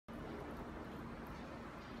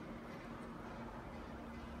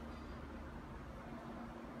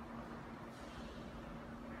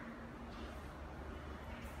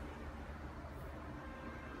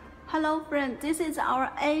Hello friends, this is our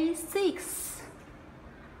A6.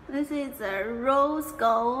 This is a rose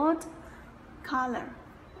gold color.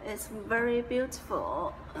 It's very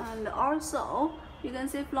beautiful, and also you can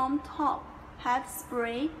see from top head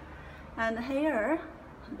spray, and here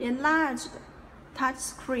enlarged touch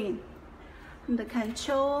screen, and the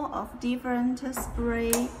control of different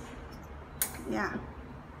spray. Yeah,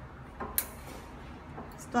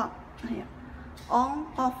 stop here, on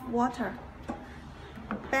off water,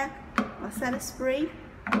 back set spray,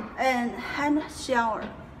 and hand shower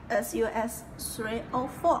SUS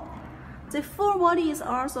 304. The full body is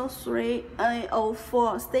also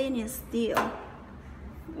 304 stainless steel,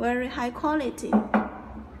 very high quality.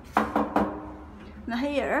 Now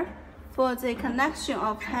here, for the connection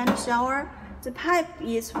of hand shower, the pipe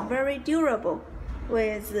is very durable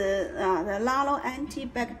with the nano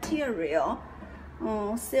antibacterial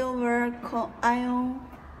silver ion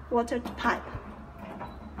water pipe.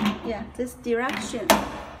 Yeah, this direction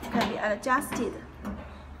can be adjusted.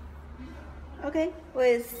 Okay,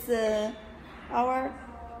 with our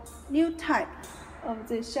new type of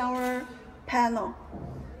the shower panel,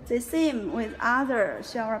 the same with other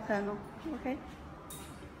shower panel. Okay,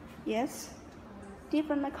 yes,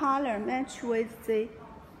 different color match with the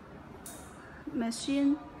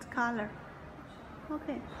machine color.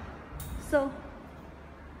 Okay, so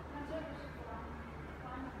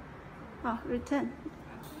return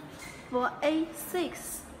for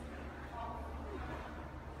A6.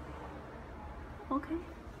 Okay.